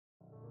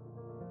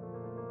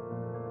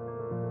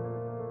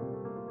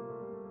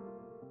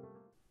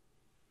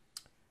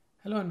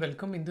Hello and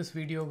welcome. In this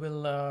video,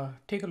 we'll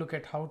take a look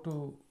at how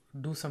to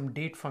do some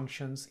date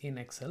functions in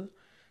Excel.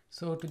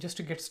 So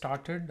to get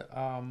started,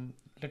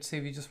 let's say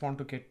we just want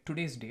to get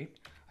today's date.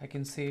 I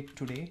can say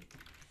today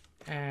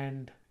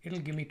and it'll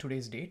give me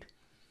today's date.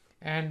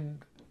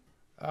 And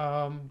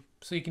so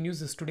you can use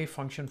this today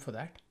function for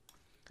that.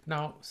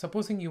 Now,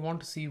 supposing you want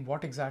to see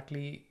what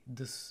exactly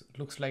this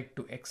looks like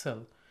to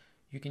Excel,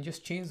 you can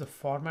just change the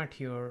format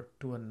here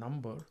to a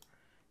number,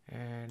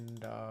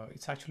 and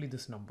it's actually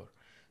this number.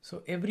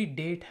 So every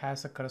date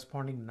has a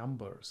corresponding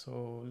number.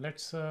 So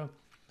let's, I'm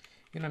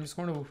just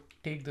going to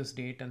take this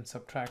date and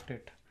subtract,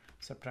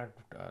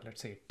 let's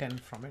say 10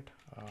 from it,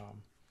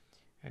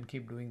 and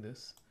keep doing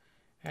this.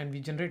 And we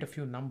generate a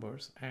few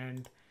numbers,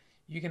 and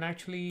you can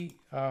actually,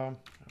 I'm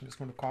just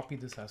going to copy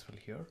this as well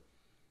here,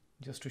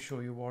 just to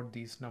show you what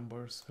these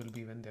numbers will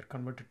be when they're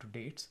converted to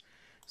dates.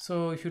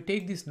 So if you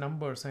take these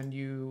numbers and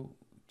you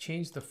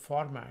change the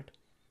format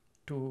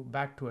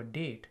back to a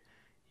date,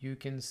 you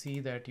can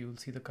see that you'll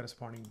see the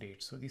corresponding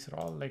dates. So these are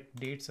all like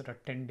dates that are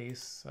 10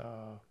 days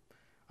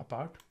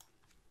apart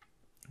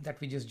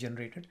that we just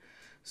generated.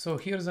 So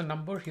here's a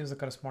number, here's the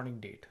corresponding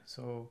date.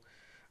 So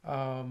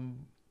there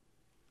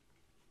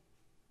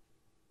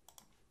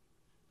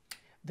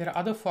are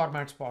other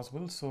formats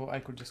possible. So I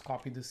could just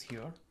copy this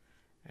here,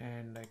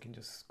 and I can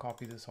just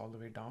copy this all the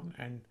way down,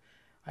 and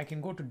I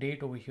can go to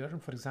date over here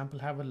and, for example,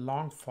 have a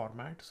long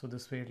format. So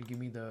this way it'll give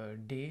me the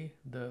day,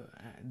 the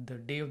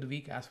day of the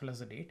week as well as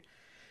the date.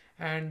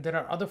 And there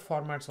are other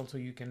formats also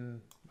you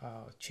can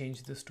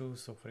change this to.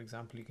 So for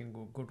example, you can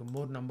go to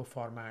more number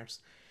formats.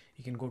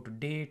 You can go to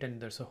date,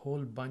 and there's a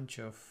whole bunch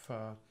of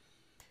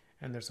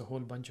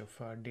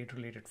date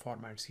related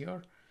formats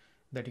here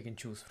that you can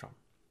choose from.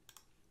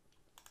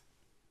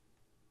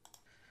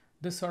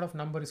 This sort of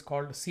number is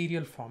called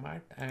serial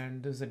format,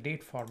 and this is a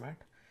date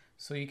format.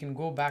 So you can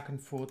go back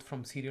and forth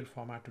from serial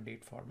format to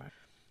date format.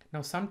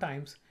 Now,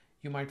 sometimes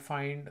you might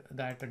find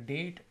that a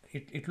date,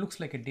 it looks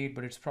like a date,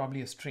 but it's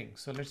probably a string.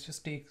 So let's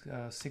just take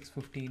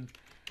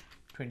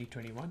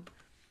 6/15/2021.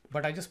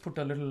 But I just put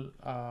a little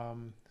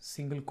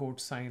single quote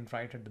sign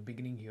right at the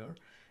beginning here.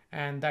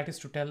 And that is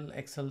to tell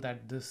Excel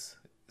that this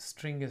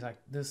string is,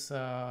 this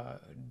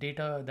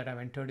data that I've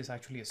entered is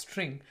actually a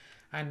string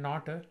and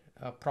not a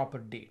proper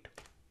date.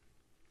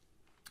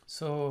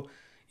 So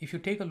if you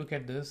take a look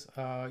at this,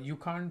 you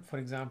can't, for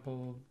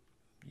example,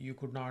 you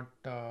cannot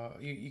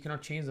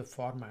change the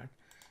format.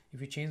 If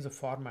you change the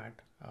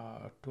format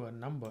to a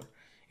number,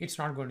 it's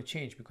not going to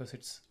change because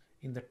it's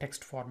in the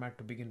text format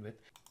to begin with.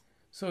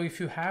 So if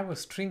you have a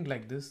string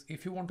like this,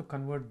 if you want to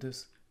convert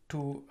this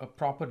to a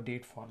proper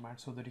date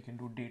format so that you can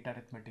do date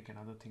arithmetic and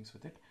other things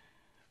with it,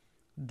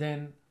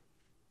 then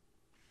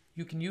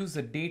you can use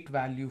the date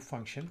value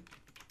function,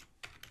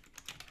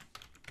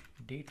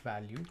 date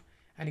value,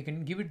 and you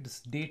can give it this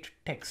date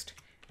text,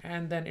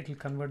 and then it will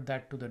convert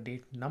that to the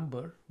date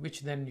number,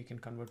 which then you can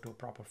convert to a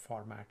proper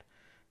format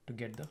to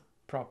get the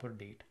proper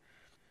date.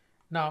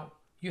 Now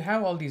you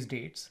have all these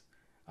dates.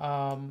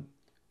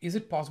 Is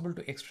it possible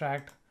to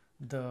extract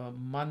the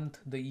month,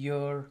 the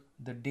year,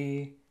 the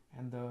day,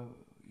 and the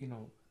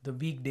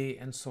weekday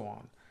and so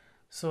on?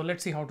 So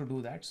let's see how to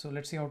do that. So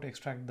let's see how to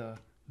extract the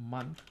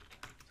month.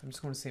 So I'm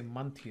just going to say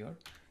month here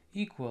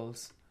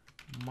equals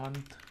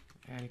month,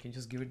 and you can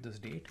just give it this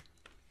date,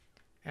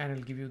 and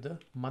it'll give you the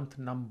month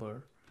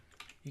number.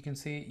 You can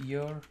say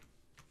year,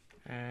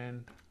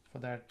 and for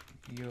that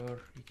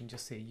year you can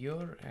just say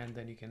year, and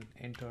then you can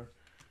enter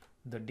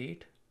the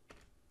date.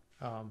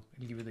 It'll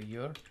give you the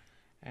year,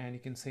 and you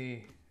can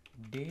say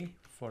day.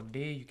 For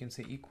day you can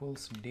say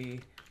equals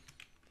day,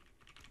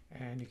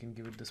 and you can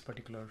give it this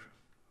particular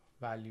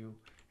value,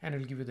 and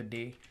it'll give you the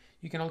day.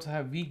 You can also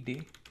have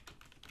weekday.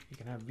 You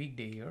can have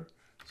weekday here,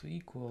 so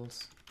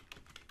equals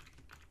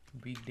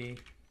weekday,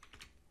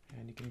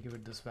 and you can give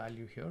it this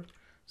value here.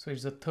 So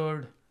it's the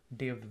third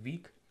day of the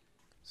week.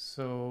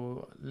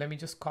 So let me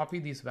just copy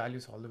these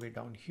values all the way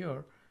down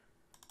here.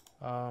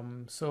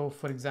 So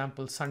for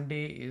example,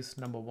 Sunday is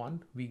number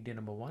 1, weekday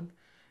number 1,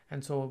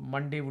 and so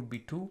Monday would be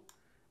 2,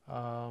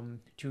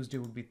 Tuesday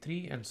would be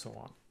 3, and so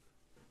on.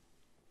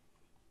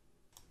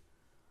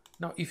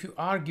 Now, if you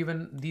are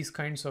given these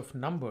kinds of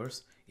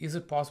numbers, is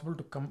it possible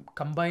to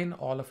combine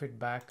all of it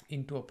back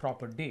into a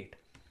proper date?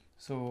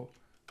 So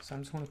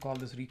I'm just going to call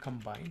this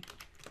recombine.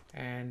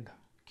 And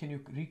can you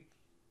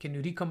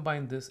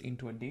recombine this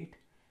into a date?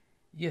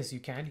 Yes, you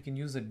can. You can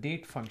use the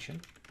date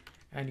function,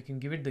 and you can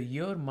give it the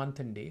year,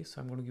 month, and day.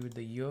 So I'm going to give it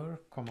the year,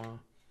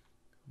 comma,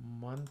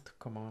 month,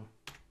 comma,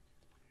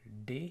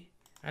 day,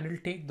 and it'll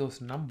take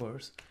those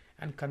numbers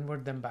and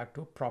convert them back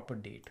to a proper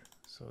date.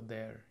 So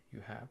there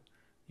you have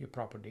your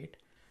proper date.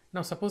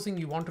 Now, supposing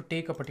you want to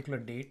take a particular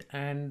date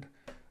and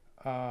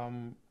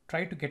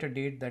try to get a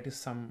date that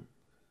is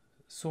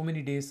so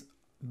many days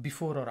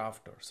before or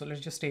after. So let's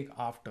just take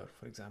after,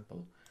 for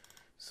example.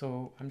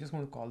 So I'm just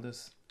going to call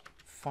this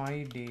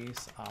 5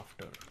 days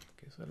after.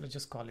 Okay, so let's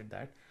just call it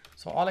that.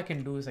 So all I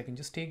can do is I can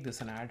just take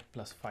this and add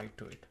 +5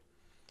 to it,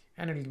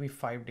 and it'll give me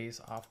 5 days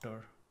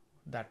after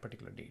that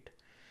particular date.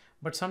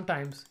 But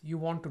sometimes you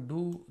want to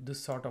do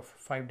this sort of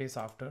 5 days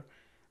after,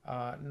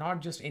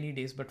 not just any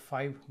days, but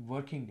 5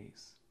 working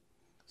days.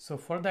 So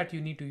for that,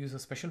 you need to use a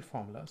special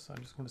formula. So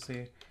I'm just going to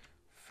say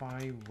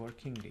 5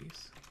 working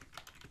days.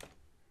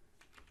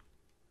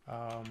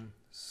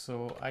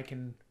 So I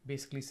can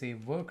basically say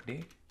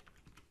workday,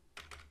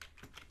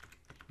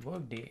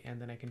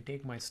 and then I can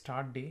take my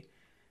start day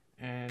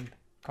and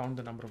count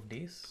the number of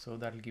days. So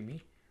that'll give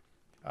me,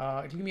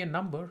 it'll give me a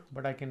number,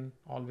 but I can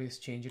always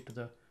change it to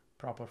the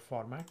proper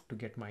format to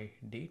get my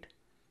date.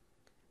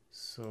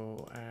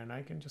 So, and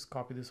I can just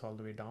copy this all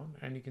the way down,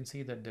 and you can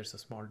see that there's a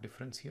small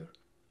difference here.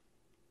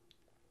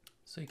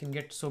 So you can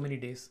get so many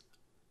days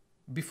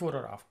before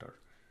or after.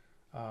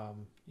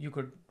 You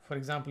could, for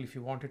example, if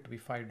you want it to be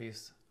 5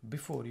 days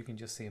before, you can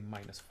just say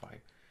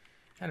 -5,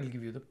 and it'll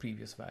give you the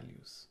previous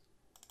values.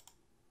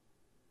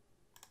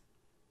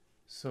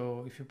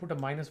 So if you put a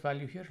minus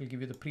value here, it'll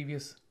give you the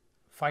previous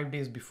 5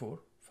 days before,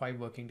 5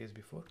 working days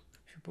before.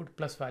 If you put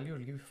plus value,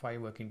 it'll give you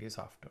 5 working days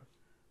after.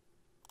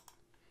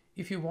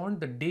 If you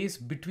want the days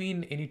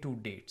between any 2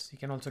 dates, you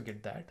can also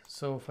get that.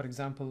 So for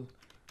example,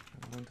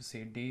 I'm going to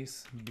say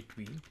days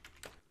between,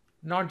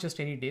 not just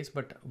any days,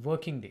 but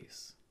working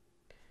days.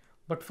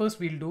 But first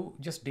we'll do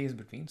just days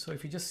between. So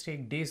if you just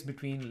take days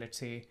between, let's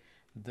say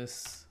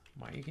this,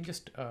 you can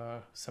just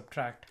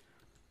subtract,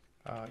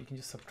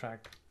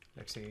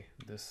 let's say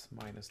this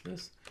minus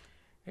this.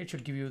 It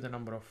should give you the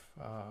number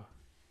of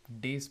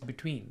days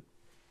between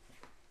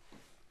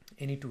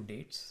any 2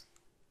 dates.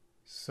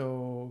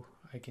 So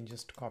I can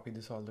just copy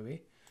this all the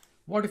way.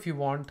 What if you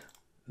want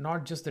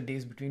not just the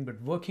days between,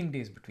 but working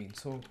days between?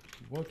 So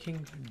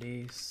working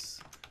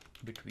days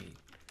between.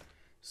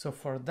 So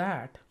for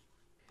that,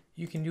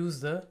 you can use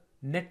the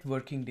net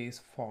working days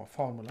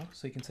formula.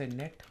 So you can say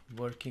net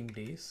working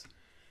days,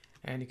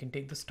 and you can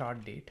take the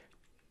start date,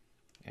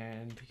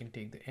 and you can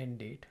take the end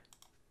date,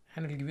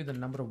 and it'll give you the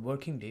number of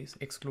working days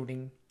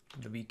excluding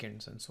the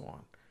weekends and so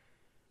on.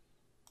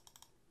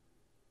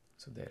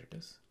 So there it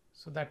is.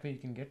 So that way you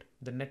can get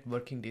the net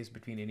working days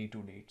between any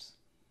 2 dates.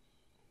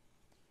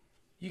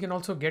 You can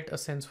also get a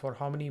sense for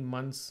how many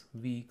months,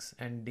 weeks,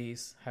 and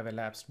days have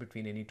elapsed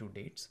between any 2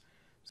 dates.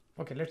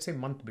 Okay, let's say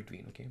month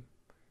between, okay.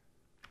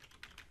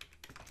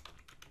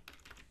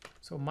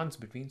 So months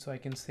between, so I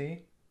can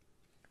say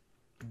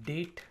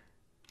date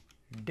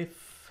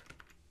diff,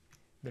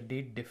 the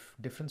date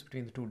difference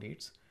between the 2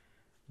 dates,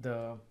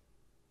 the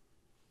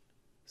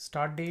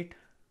start date,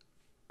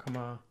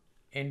 comma,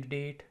 end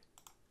date,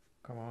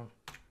 comma,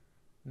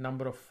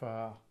 number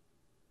of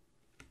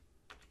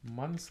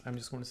months. I'm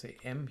just going to say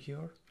M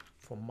here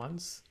for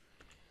months.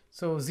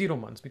 So 0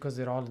 months because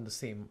they're all in the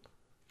same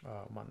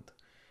month.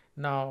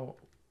 Now,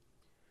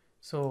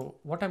 so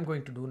what I'm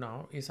going to do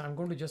now is I'm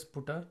going to just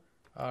put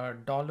a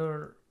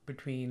dollar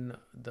between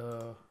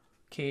the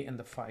K and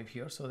the 5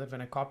 here, so that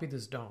when I copy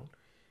this down,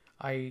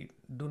 I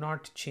do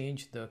not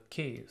change the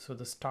K. So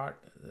the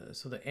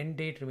so the end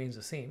date remains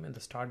the same and the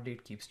start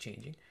date keeps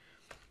changing.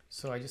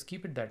 So I just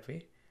keep it that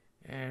way,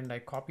 and I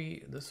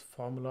copy this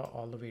formula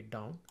all the way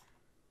down.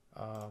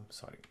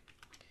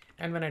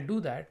 And when I do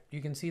that,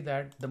 you can see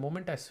that the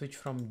moment I switch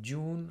from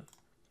June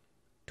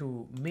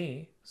to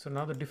May, so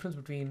now the difference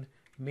between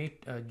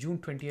June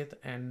 20th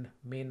and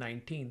May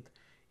 19th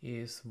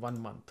is 1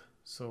 month.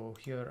 So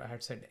here I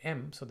had said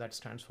M, so that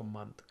stands for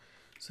month.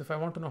 So if I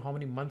want to know how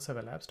many months have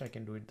elapsed, I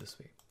can do it this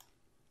way.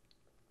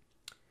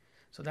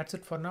 So that's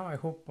it for now. I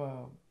hope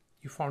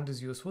you found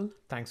this useful.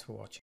 Thanks for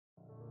watching.